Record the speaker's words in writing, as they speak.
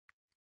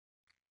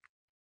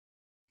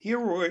Here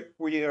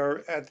we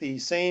are at the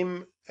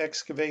same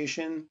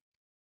excavation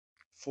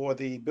for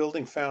the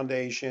building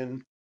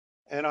foundation,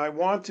 and I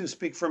want to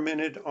speak for a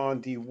minute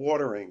on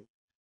dewatering.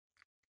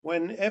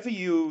 Whenever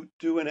you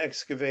do an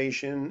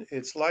excavation,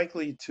 it's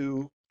likely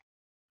to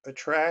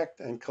attract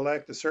and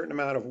collect a certain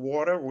amount of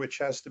water, which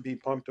has to be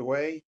pumped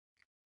away.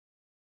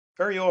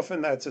 Very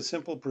often, that's a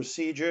simple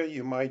procedure.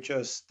 You might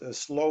just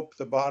slope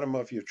the bottom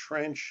of your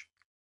trench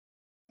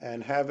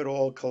and have it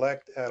all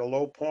collect at a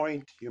low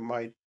point. You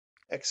might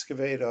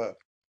excavate a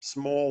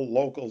small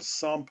local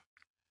sump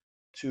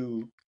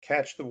to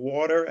catch the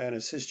water and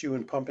assist you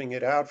in pumping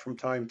it out from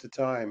time to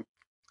time.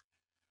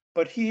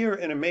 But here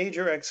in a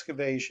major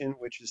excavation,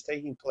 which is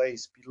taking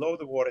place below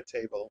the water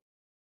table,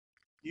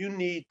 you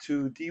need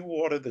to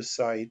dewater the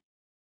site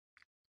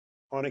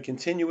on a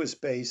continuous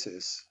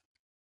basis.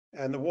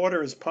 And the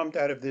water is pumped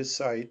out of this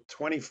site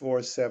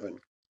 24/7.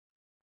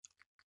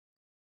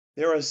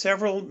 There are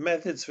several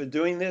methods for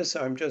doing this.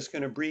 I'm just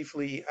going to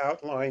briefly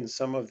outline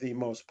some of the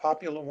most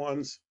popular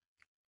ones,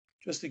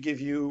 just to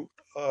give you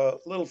a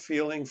little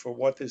feeling for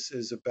what this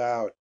is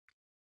about.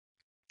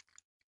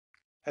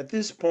 At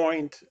this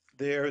point,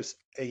 there's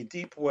a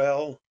deep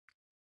well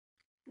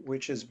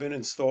which has been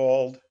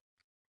installed,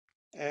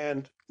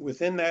 and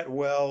within that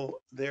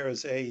well,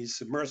 there's a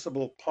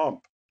submersible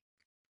pump.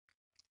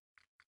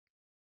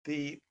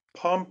 The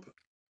pump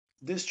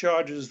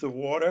discharges the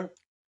water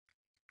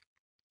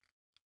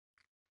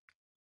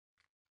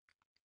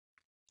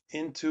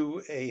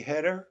into a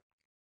header,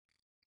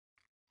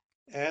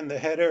 and the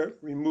header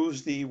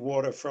removes the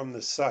water from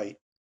the site.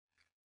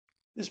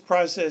 This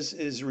process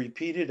is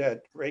repeated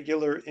at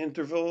regular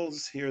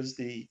intervals. Here's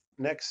the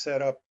next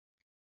setup.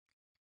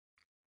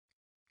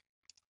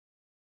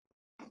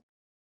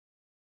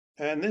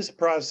 And this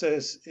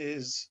process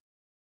is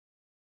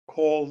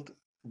called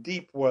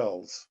deep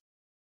wells.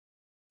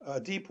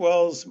 Deep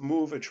wells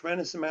move a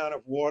tremendous amount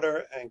of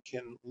water and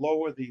can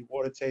lower the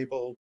water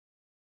table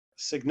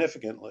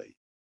significantly.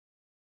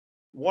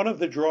 One of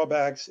the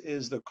drawbacks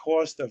is the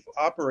cost of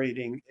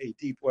operating a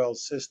deep well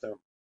system.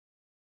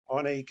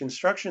 On a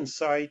construction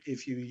site,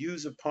 if you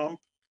use a pump,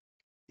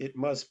 it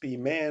must be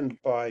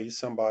manned by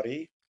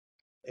somebody,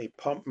 a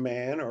pump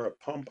man or a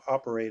pump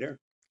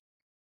operator.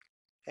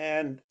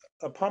 And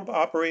a pump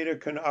operator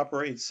can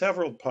operate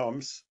several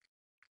pumps,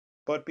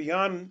 but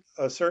beyond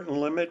a certain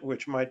limit,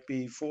 which might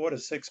be 4 to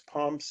 6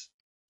 pumps,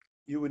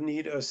 you would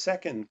need a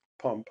second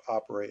pump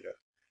operator.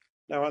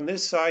 Now on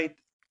this site,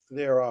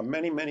 there are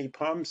many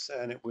pumps,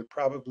 and it would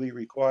probably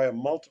require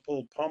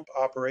multiple pump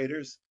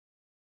operators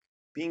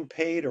being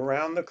paid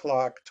around the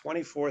clock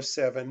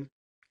 24/7.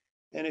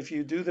 And if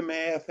you do the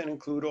math and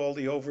include all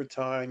the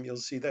overtime, you'll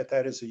see that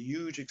that is a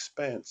huge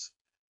expense.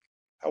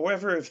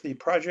 However, if the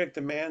project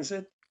demands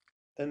it,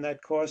 then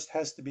that cost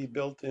has to be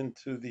built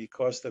into the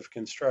cost of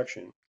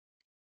construction.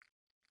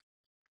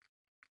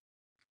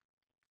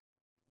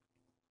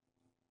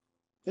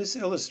 This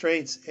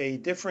illustrates a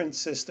different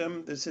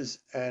system. This is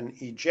an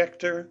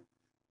ejector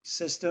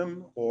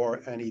system or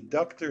an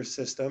Adductor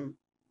system.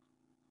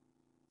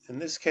 In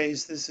this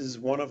case, this is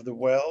one of the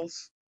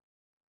wells.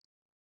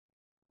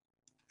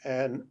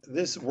 And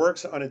this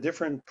works on a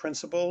different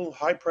principle.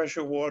 High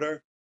pressure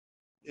water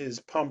is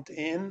pumped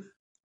in.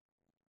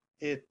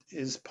 It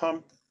is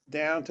pumped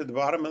down to the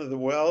bottom of the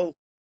well,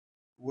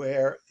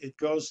 where it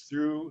goes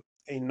through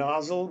a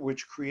nozzle,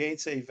 which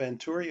creates a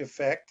venturi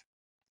effect,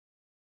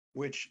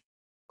 which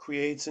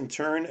creates in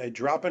turn a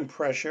drop in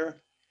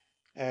pressure,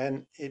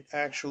 and it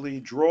actually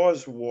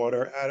draws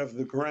water out of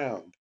the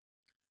ground.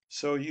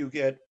 So you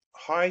get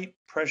high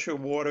pressure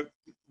water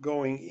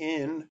going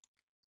in,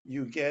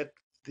 you get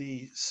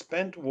the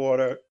spent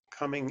water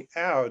coming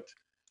out,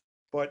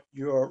 but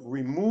you're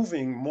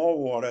removing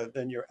more water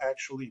than you're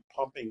actually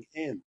pumping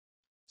in.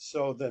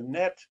 So the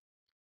net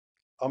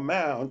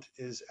amount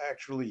is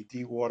actually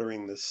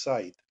dewatering the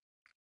site.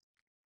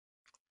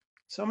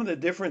 Some of the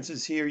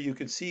differences here, you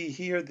can see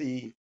here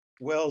the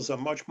wells are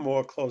much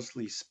more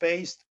closely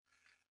spaced,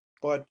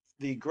 but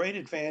the great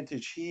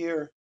advantage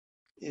here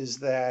is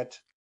that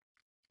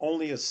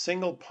only a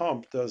single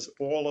pump does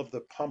all of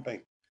the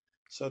pumping.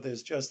 So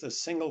there's just a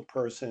single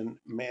person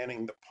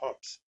manning the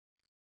pumps.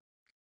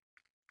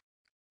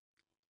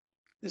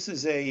 This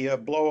is a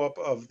blow up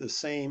of the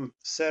same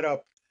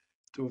setup.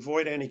 To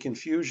avoid any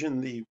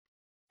confusion, the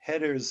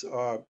headers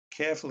are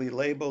carefully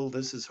labeled.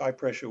 This is high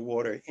pressure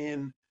water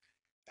in,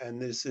 and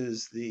this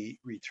is the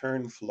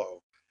return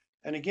flow.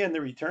 And again, the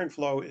return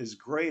flow is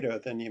greater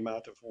than the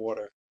amount of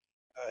water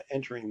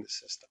entering the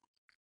system.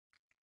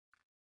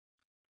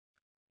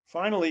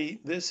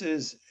 Finally, this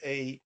is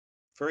a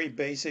very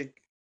basic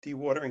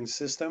dewatering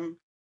system.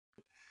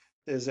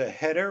 There's a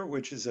header,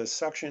 which is a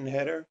suction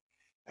header,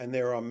 and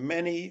there are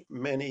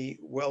many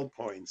well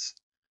points.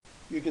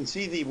 You can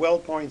see the well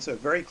points are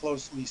very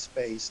closely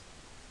spaced,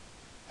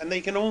 and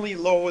they can only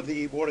lower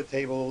the water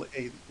table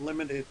a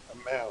limited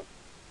amount.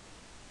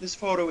 This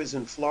photo is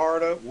in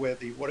Florida, where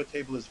the water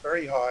table is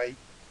very high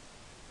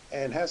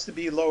and has to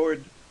be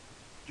lowered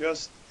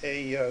just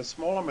a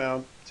small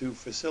amount to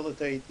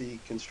facilitate the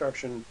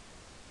construction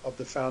of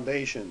the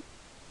foundation.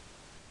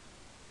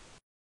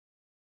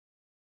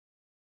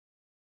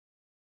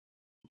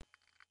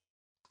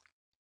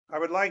 I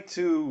would like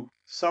to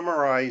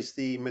summarize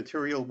the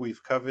material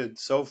we've covered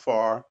so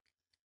far.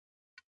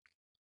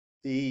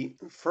 The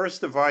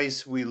first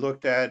device we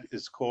looked at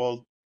is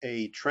called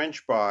a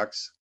trench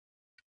box,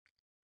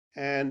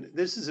 and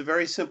this is a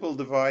very simple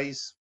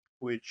device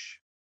which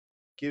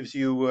gives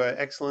you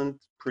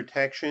excellent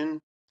protection,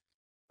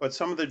 but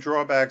some of the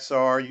drawbacks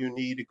are you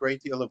need a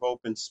great deal of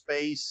open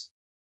space,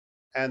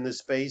 and the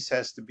space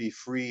has to be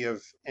free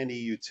of any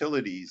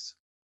utilities.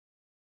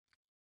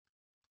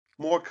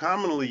 More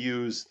commonly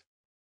used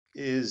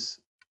is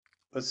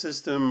a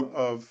system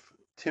of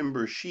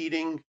timber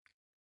sheeting.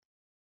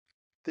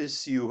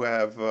 This you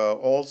have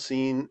all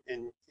seen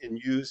in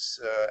use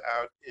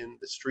out in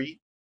the street.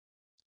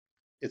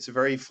 It's a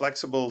very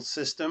flexible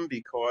system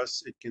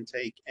because it can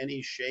take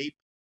any shape.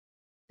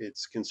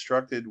 It's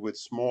constructed with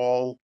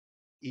small,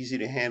 easy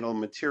to handle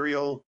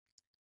material,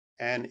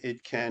 and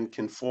it can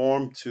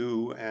conform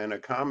to and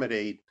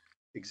accommodate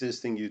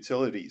existing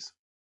utilities.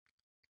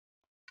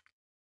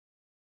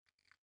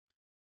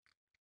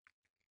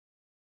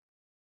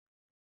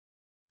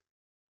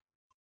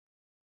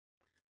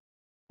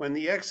 When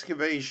the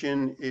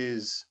excavation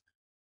is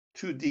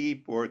too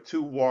deep or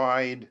too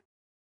wide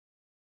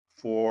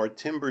for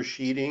timber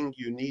sheeting,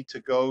 you need to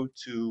go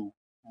to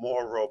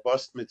more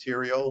robust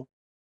material.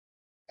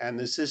 And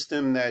the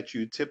system that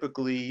you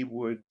typically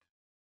would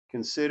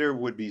consider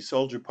would be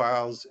soldier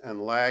piles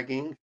and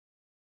lagging.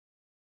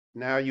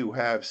 Now you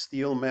have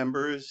steel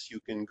members,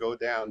 you can go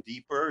down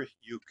deeper,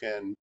 you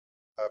can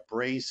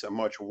brace a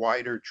much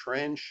wider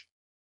trench,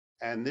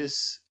 and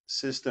this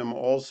system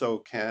also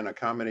can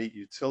accommodate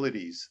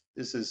utilities.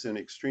 This is an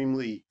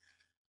extremely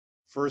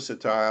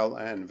versatile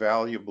and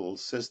valuable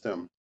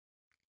system.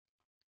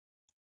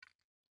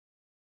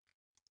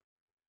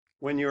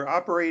 When you're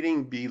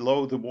operating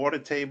below the water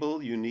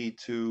table, you need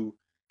to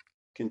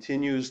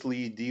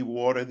continuously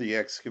dewater the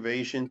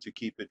excavation to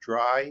keep it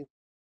dry.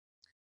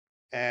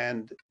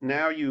 And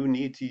now you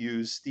need to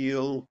use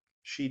steel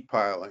sheet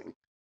piling.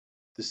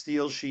 The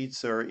steel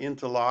sheets are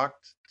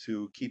interlocked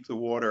to keep the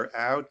water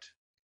out.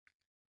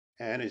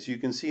 And as you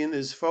can see in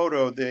this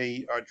photo,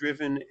 they are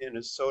driven in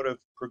a sort of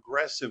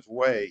progressive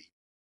way,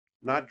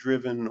 not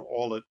driven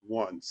all at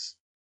once.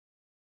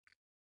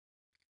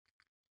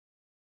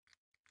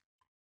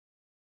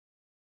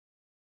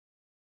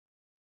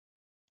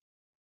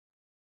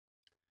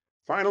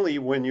 Finally,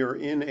 when you're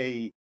in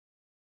a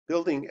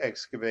building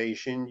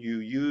excavation, you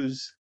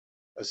use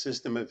a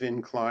system of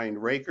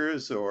inclined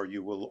rakers, or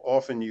you will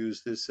often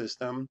use this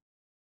system.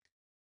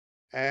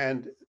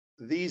 And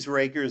these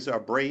rakers are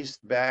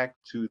braced back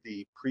to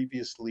the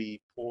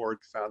previously poured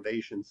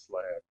foundation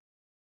slab.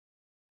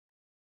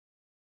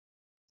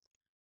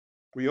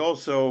 We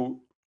also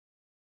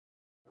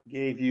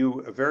gave you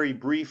a very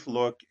brief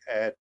look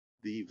at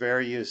the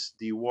various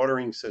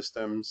dewatering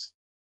systems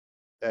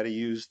that are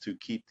used to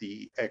keep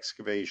the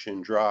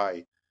excavation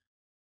dry.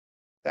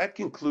 That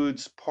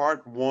concludes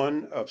part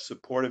one of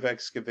supportive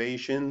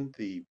excavation,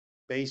 the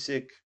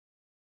basic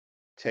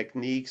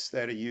techniques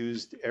that are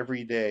used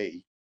every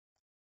day.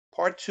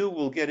 Part two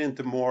will get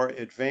into more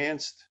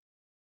advanced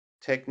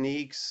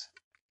techniques,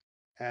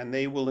 and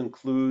they will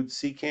include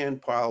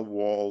secant pile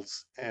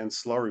walls and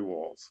slurry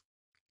walls.